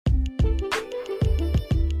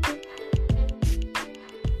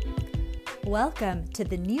Welcome to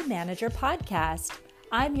the New Manager Podcast.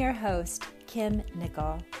 I'm your host, Kim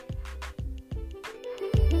Nickel.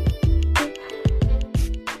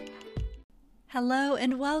 Hello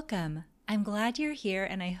and welcome. I'm glad you're here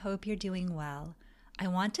and I hope you're doing well. I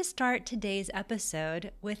want to start today's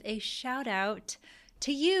episode with a shout out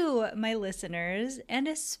to you, my listeners, and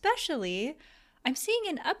especially I'm seeing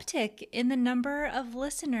an uptick in the number of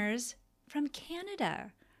listeners from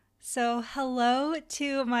Canada. So hello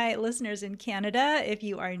to my listeners in Canada. If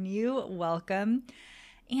you are new, welcome.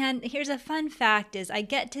 And here's a fun fact is I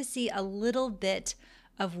get to see a little bit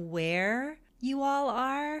of where you all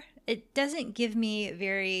are. It doesn't give me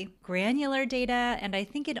very granular data, and I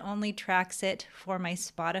think it only tracks it for my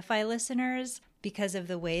Spotify listeners because of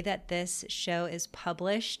the way that this show is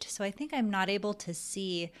published. So I think I'm not able to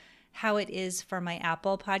see how it is for my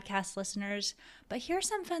Apple Podcast listeners. But here are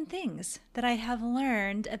some fun things that I have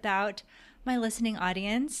learned about my listening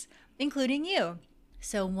audience, including you.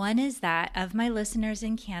 So one is that of my listeners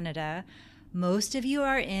in Canada, most of you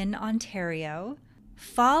are in Ontario,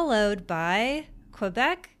 followed by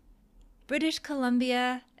Quebec, British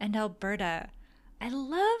Columbia, and Alberta. I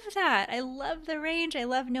love that. I love the range. I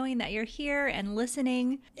love knowing that you're here and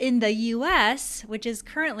listening. In the US, which is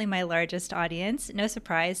currently my largest audience, no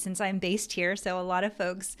surprise since I'm based here, so a lot of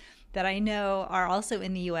folks that I know are also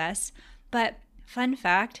in the US. But fun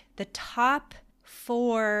fact, the top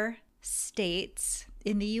 4 states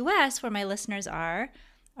in the US where my listeners are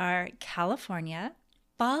California,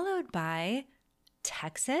 followed by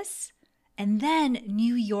Texas, and then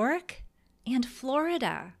New York and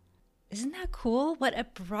Florida. Isn't that cool? What a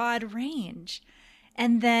broad range.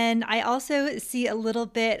 And then I also see a little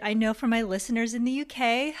bit, I know from my listeners in the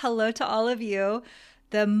UK, hello to all of you.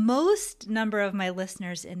 The most number of my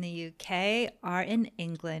listeners in the UK are in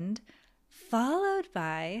England, followed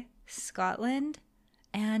by Scotland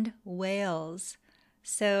and Wales.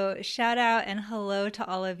 So shout out and hello to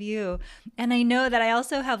all of you. And I know that I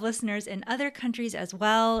also have listeners in other countries as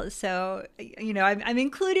well. So, I'm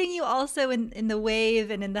including you also in the wave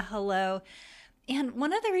and in the hello. And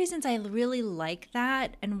one of the reasons I really like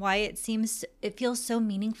that and why it feels so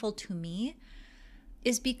meaningful to me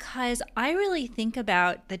is because I really think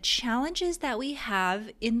about the challenges that we have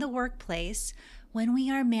in the workplace when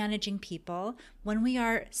we are managing people, when we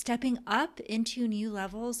are stepping up into new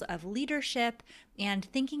levels of leadership and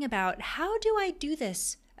thinking about how do I do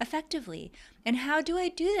this effectively? And how do I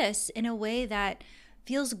do this in a way that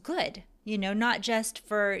feels good? Not just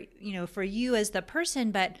for you as the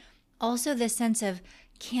person, but also the sense of,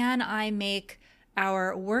 can I make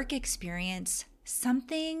our work experience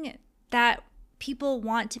something that people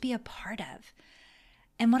want to be a part of?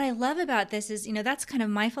 And what I love about this is, that's kind of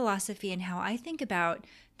my philosophy and how I think about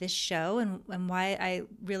this show and why I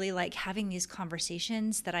really like having these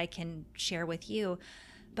conversations that I can share with you.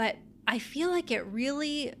 But I feel like it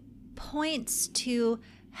really points to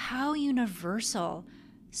how universal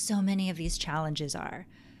so many of these challenges are,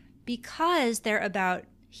 because they're about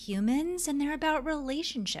humans and they're about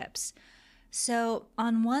relationships. So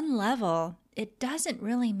on one level, it doesn't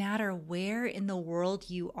really matter where in the world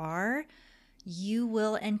you are, you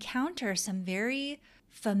will encounter some very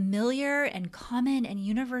familiar and common and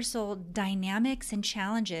universal dynamics and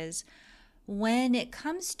challenges when it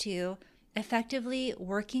comes to effectively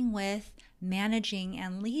working with, managing,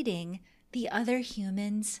 and leading the other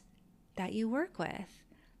humans that you work with.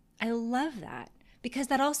 I love that because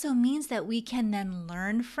that also means that we can then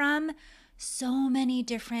learn from so many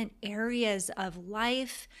different areas of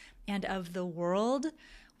life and of the world.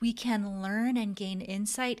 We can learn and gain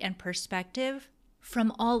insight and perspective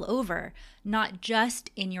from all over, not just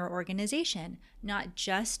in your organization, not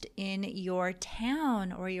just in your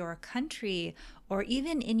town or your country, or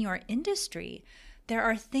even in your industry. There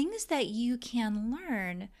are things that you can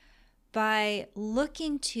learn by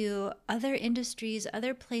looking to other industries,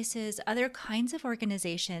 other places, other kinds of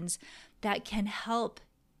organizations that can help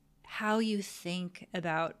how you think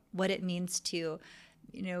about what it means to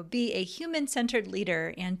be a human-centered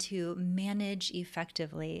leader and to manage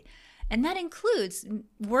effectively. And that includes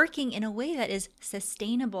working in a way that is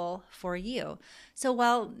sustainable for you. So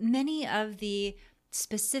while many of the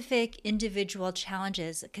specific individual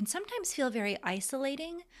challenges can sometimes feel very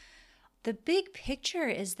isolating, the big picture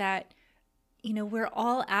is that, we're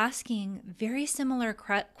all asking very similar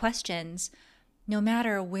questions no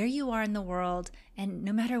matter where you are in the world and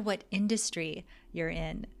no matter what industry you're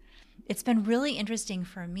in. It's been really interesting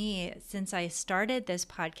for me since I started this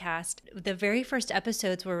podcast. The very first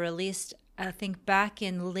episodes were released, I think, back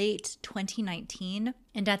in late 2019.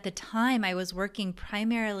 And at the time, I was working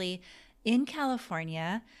primarily in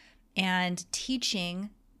California and teaching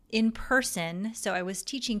in person. So I was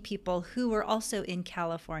teaching people who were also in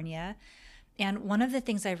California. And one of the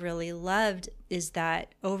things I've really loved is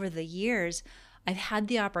that over the years, I've had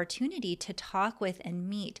the opportunity to talk with and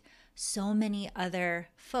meet so many other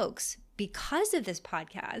folks because of this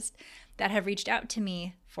podcast that have reached out to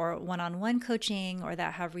me for one-on-one coaching, or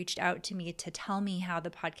that have reached out to me to tell me how the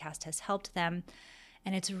podcast has helped them.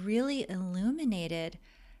 And it's really illuminated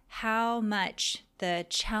how much the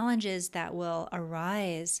challenges that will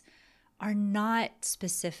arise are not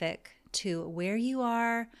specific to where you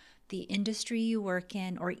are, the industry you work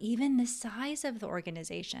in, or even the size of the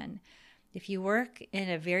organization. If you work in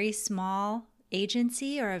a very small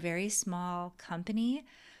agency or a very small company,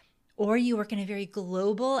 or you work in a very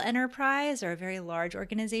global enterprise or a very large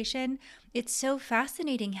organization, it's so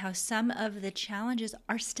fascinating how some of the challenges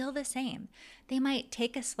are still the same. They might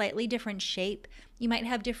take a slightly different shape. You might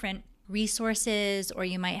have different resources, or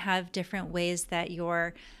you might have different ways that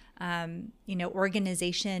your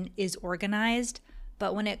organization is organized.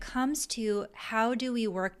 But when it comes to how do we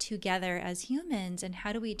work together as humans and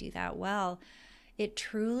how do we do that well, it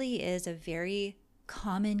truly is a very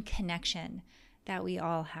common connection that we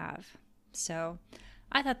all have. So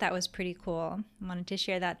I thought that was pretty cool. I wanted to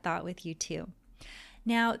share that thought with you too.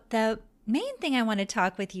 Now, the main thing I want to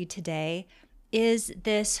talk with you today is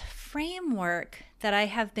this framework that I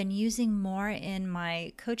have been using more in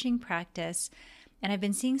my coaching practice, and I've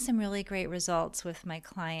been seeing some really great results with my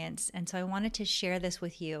clients. And so I wanted to share this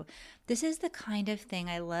with you. This is the kind of thing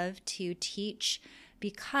I love to teach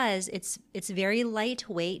because it's very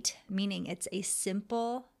lightweight, meaning it's a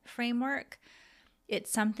simple framework. It's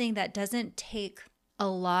something that doesn't take a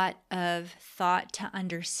lot of thought to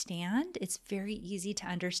understand. It's very easy to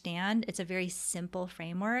understand. It's a very simple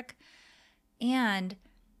framework. And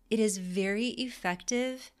it is very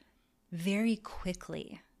effective very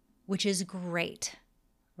quickly, which is great,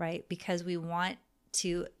 right? Because we want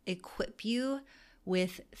to equip you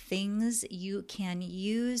with things you can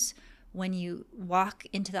use when you walk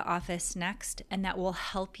into the office next, and that will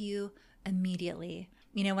help you immediately.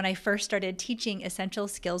 You know, when I first started teaching essential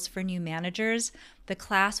skills for new managers, the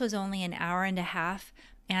class was only an hour and a half,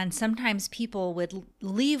 and sometimes people would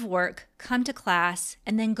leave work, come to class,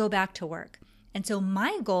 and then go back to work. And so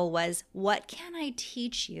my goal was, what can I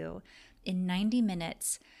teach you in 90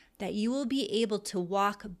 minutes that you will be able to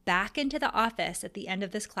walk back into the office at the end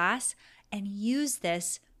of this class and use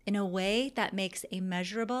this in a way that makes a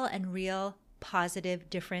measurable and real positive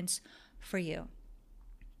difference for you?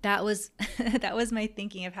 That was my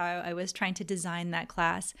thinking of how I was trying to design that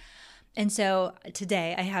class. And so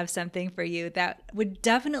today I have something for you that would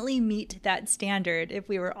definitely meet that standard if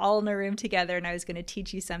we were all in a room together and I was going to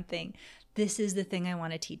teach you something. This is the thing I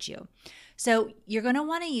want to teach you. So you're going to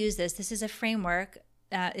want to use this. This is a framework.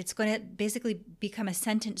 It's going to basically become a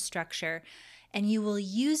sentence structure, and you will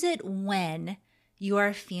use it when you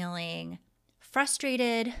are feeling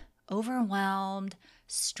frustrated, overwhelmed,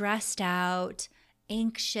 stressed out,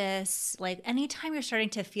 anxious, like anytime you're starting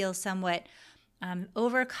to feel somewhat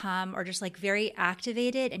overcome or just like very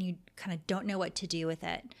activated and you kind of don't know what to do with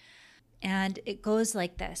it. And it goes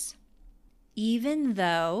like this: even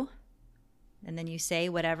though, and then you say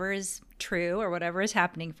whatever is true or whatever is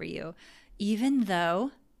happening for you, even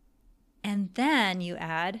though, and then you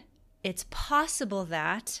add, it's possible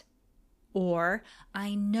that, or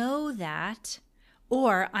I know that,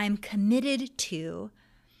 or I'm committed to,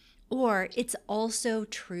 or it's also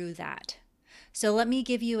true that. So let me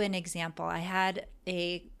give you an example. I had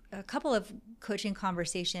a couple of coaching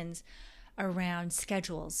conversations around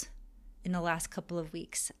schedules in the last couple of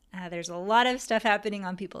weeks. There's a lot of stuff happening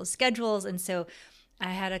on people's schedules. And so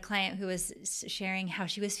I had a client who was sharing how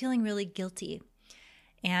she was feeling really guilty.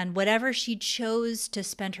 And whatever she chose to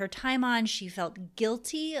spend her time on, she felt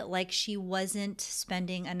guilty, like she wasn't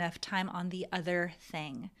spending enough time on the other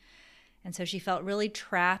thing. And so she felt really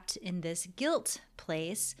trapped in this guilt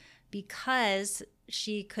place because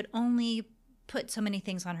she could only put so many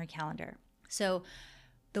things on her calendar. So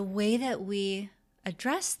the way that we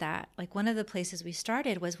address that, like one of the places we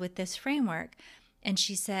started was with this framework. And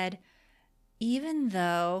she said, even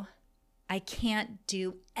though I can't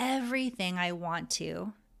do everything I want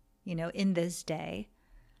to, in this day,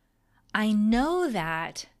 I know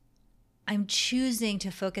that I'm choosing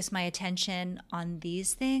to focus my attention on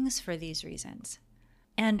these things for these reasons.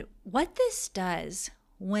 And what this does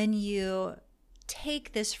when you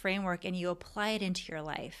take this framework and you apply it into your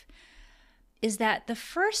life is that the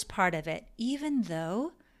first part of it, even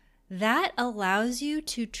though, that allows you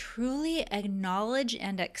to truly acknowledge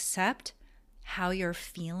and accept how you're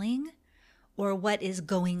feeling or what is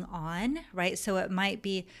going on, right? So it might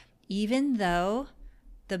be, even though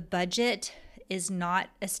the budget is not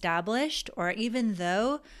established, or even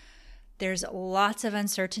though there's lots of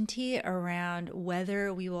uncertainty around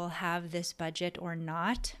whether we will have this budget or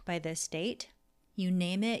not by this date, you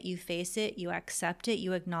name it, you face it, you accept it,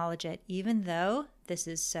 you acknowledge it. Even though this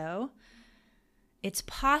is so, it's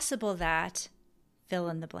possible that fill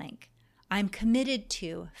in the blank. I'm committed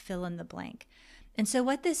to fill in the blank. And so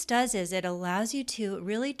what this does is it allows you to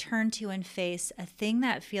really turn to and face a thing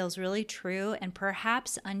that feels really true and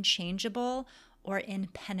perhaps unchangeable or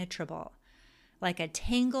impenetrable, like a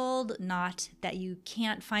tangled knot that you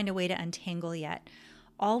can't find a way to untangle yet.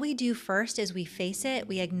 All we do first is we face it,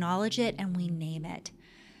 we acknowledge it, and we name it.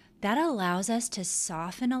 That allows us to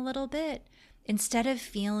soften a little bit instead of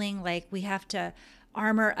feeling like we have to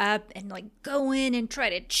armor up and like go in and try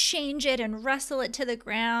to change it and wrestle it to the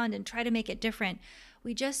ground and try to make it different.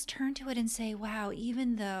 We just turn to it and say, wow,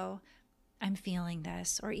 even though I'm feeling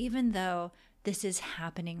this, or even though this is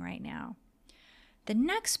happening right now. The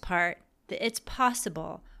next part, that it's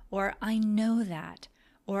possible, or I know that,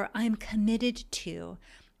 or I'm committed to,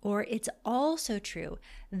 or it's also true,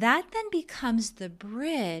 that then becomes the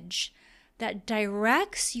bridge that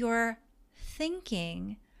directs your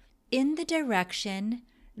thinking in the direction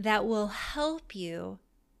that will help you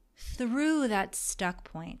through that stuck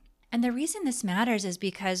point. And the reason this matters is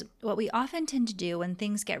because what we often tend to do when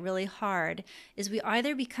things get really hard is we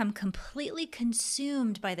either become completely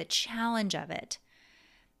consumed by the challenge of it,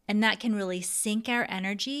 and that can really sink our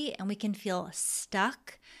energy, and we can feel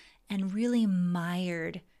stuck and really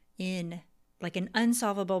mired in like an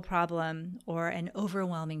unsolvable problem or an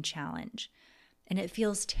overwhelming challenge. And it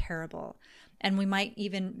feels terrible. And we might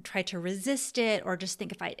even try to resist it, or just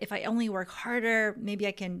think if I only work harder, maybe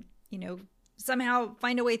I can, somehow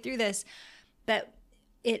find a way through this. But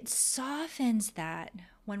it softens that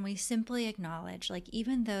when we simply acknowledge, like,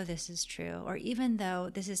 even though this is true, or even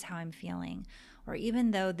though this is how I'm feeling, or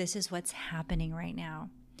even though this is what's happening right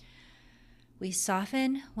now. We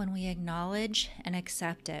soften when we acknowledge and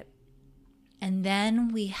accept it. And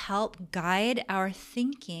then we help guide our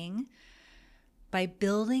thinking by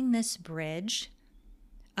building this bridge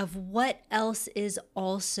of what else is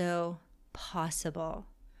also possible,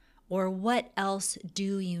 or what else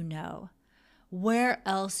do you know? Where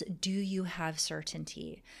else do you have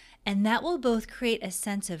certainty? And that will both create a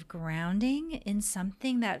sense of grounding in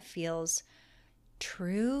something that feels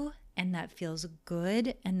true and that feels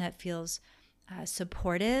good and that feels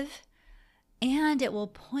supportive. And it will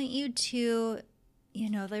point you to,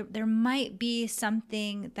 there might be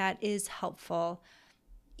something that is helpful,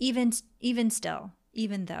 even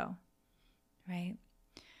though, right?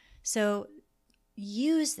 So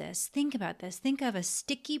use this, think about this, think of a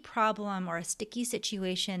sticky problem or a sticky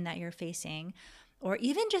situation that you're facing, or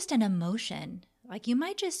even just an emotion. Like you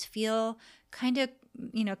might just feel kind of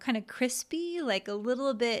crispy, like a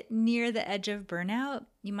little bit near the edge of burnout.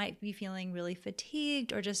 You might be feeling really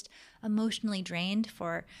fatigued or just emotionally drained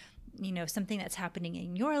for, something that's happening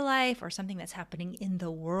in your life or something that's happening in the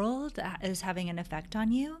world that is having an effect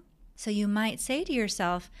on you. So you might say to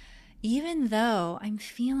yourself, even though I'm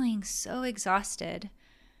feeling so exhausted,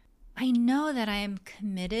 I know that I am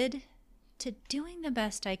committed to doing the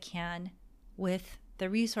best I can with the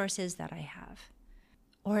resources that I have.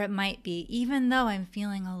 Or it might be, even though I'm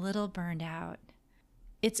feeling a little burned out,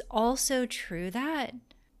 it's also true that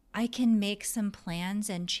I can make some plans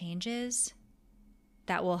and changes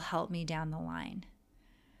that will help me down the line.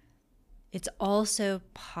 It's also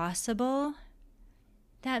possible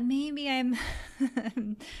that maybe I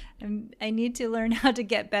need to learn how to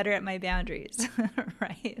get better at my boundaries,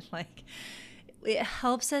 right? Like, it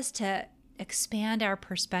helps us to expand our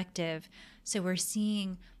perspective so we're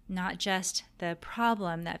seeing not just the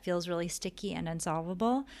problem that feels really sticky and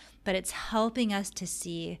unsolvable, but it's helping us to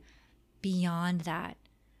see beyond that.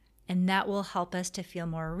 And that will help us to feel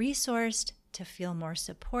more resourced, to feel more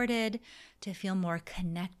supported, to feel more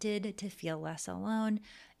connected, to feel less alone.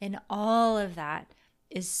 And all of that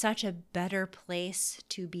is such a better place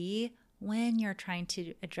to be when you're trying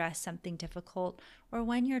to address something difficult, or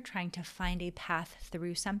when you're trying to find a path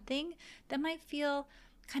through something that might feel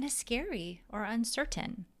kind of scary or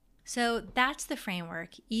uncertain. So that's the framework.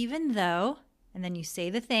 Even though, and then you say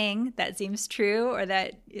the thing that seems true or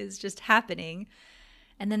that is just happening.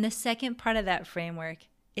 And then the second part of that framework,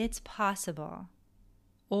 it's possible.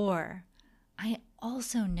 Or I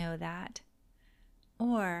also know that.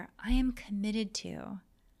 Or I am committed to.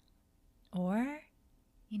 Or,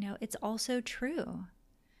 it's also true.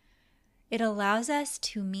 It allows us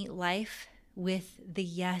to meet life with the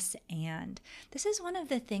yes and. This is one of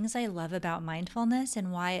the things I love about mindfulness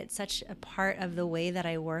and why it's such a part of the way that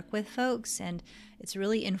I work with folks. And it's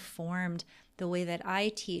really informed the way that I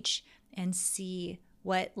teach and see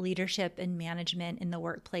what leadership and management in the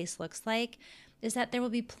workplace looks like, is that there will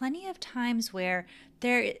be plenty of times where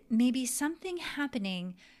there may be something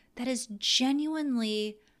happening that is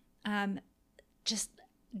genuinely just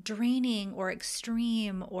draining or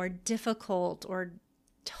extreme or difficult or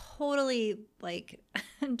totally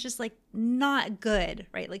just not good,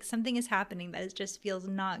 right? Like something is happening that just feels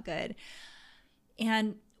not good.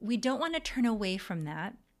 And we don't want to turn away from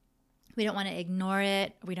that. We don't want to ignore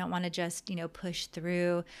it. We don't want to just, push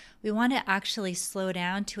through. We want to actually slow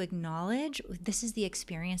down to acknowledge this is the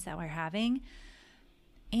experience that we're having.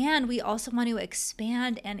 And we also want to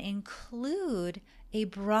expand and include a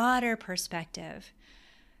broader perspective.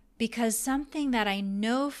 Because something that I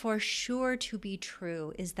know for sure to be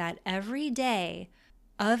true is that every day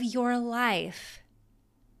of your life,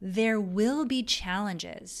 there will be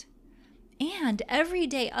challenges. And every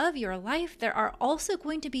day of your life, there are also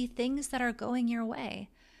going to be things that are going your way.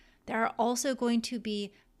 There are also going to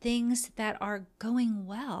be things that are going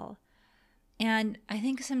well. And I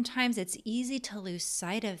think sometimes it's easy to lose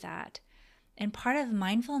sight of that. And part of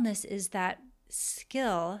mindfulness is that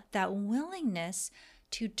skill, that willingness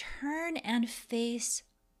to turn and face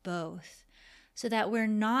both so that we're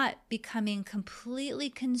not becoming completely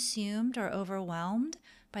consumed or overwhelmed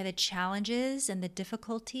by the challenges and the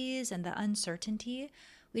difficulties and the uncertainty.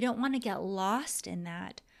 We don't want to get lost in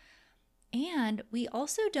that. And we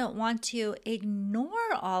also don't want to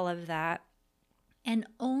ignore all of that and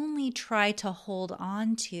only try to hold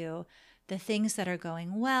on to the things that are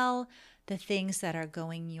going well, the things that are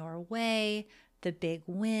going your way, the big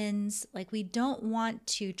wins. Like we don't want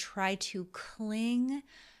to try to cling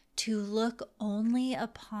to look only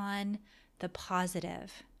upon the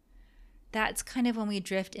positive. That's kind of when we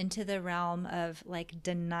drift into the realm of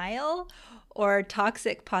denial or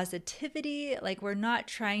toxic positivity. Like we're not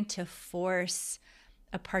trying to force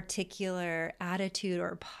a particular attitude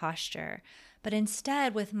or posture, but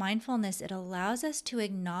instead with mindfulness, it allows us to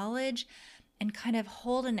acknowledge and kind of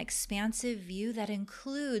hold an expansive view that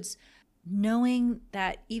includes knowing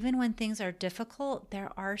that even when things are difficult,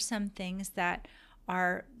 there are some things that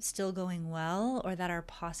are still going well or that are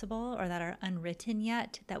possible or that are unwritten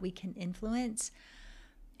yet that we can influence.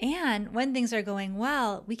 And when things are going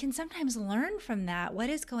well, we can sometimes learn from that.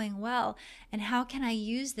 What is going well? And how can I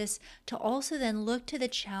use this to also then look to the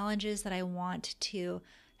challenges that I want to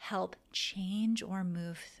help change or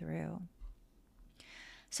move through?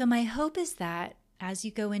 So my hope is that as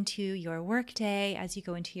you go into your work day, as you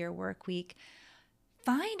go into your work week,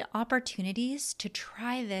 find opportunities to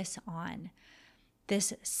try this on,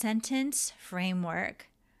 this sentence framework,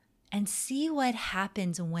 and see what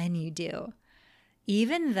happens when you do.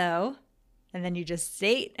 Even though, and then you just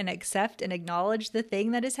state and accept and acknowledge the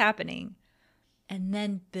thing that is happening, and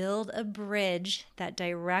then build a bridge that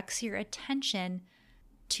directs your attention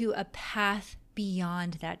to a path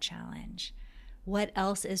beyond that challenge. What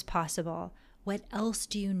else is possible? What else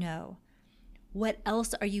do you know? What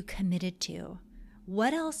else are you committed to?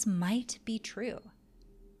 What else might be true?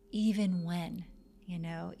 Even when,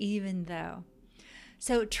 even though.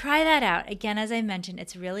 So try that out. Again, as I mentioned,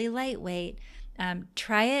 it's really lightweight.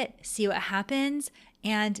 Try it, see what happens.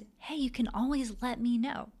 And hey, you can always let me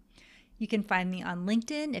know. You can find me on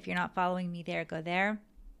LinkedIn. If you're not following me there, go there.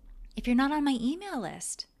 If you're not on my email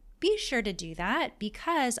list, be sure to do that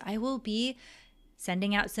because I will be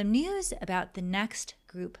sending out some news about the next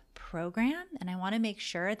group program. And I want to make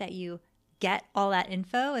sure that you get all that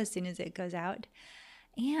info as soon as it goes out.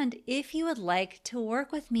 And if you would like to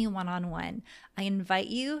work with me one-on-one, I invite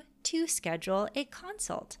you to schedule a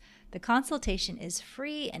consult. The consultation is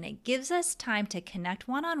free and it gives us time to connect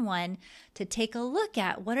one-on-one to take a look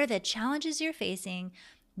at what are the challenges you're facing,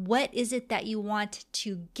 what is it that you want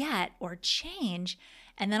to get or change,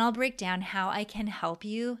 and then I'll break down how I can help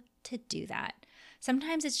you to do that.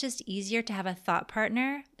 Sometimes it's just easier to have a thought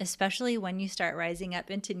partner, especially when you start rising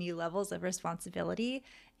up into new levels of responsibility.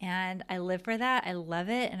 And I live for that. I love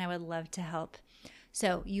it. And I would love to help.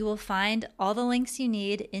 So you will find all the links you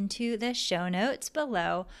need into the show notes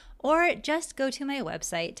below, or just go to my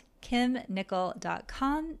website,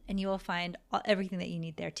 kimnicol.com, and you will find everything that you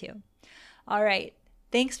need there too. All right.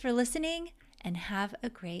 Thanks for listening and have a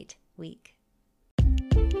great week.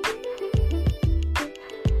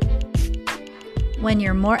 When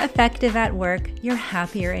you're more effective at work, you're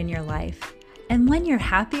happier in your life. And when you're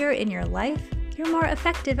happier in your life, you're more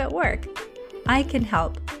effective at work. I can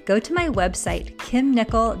help. Go to my website,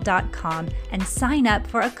 kimnickel.com, and sign up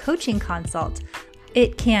for a coaching consult.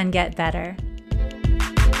 It can get better.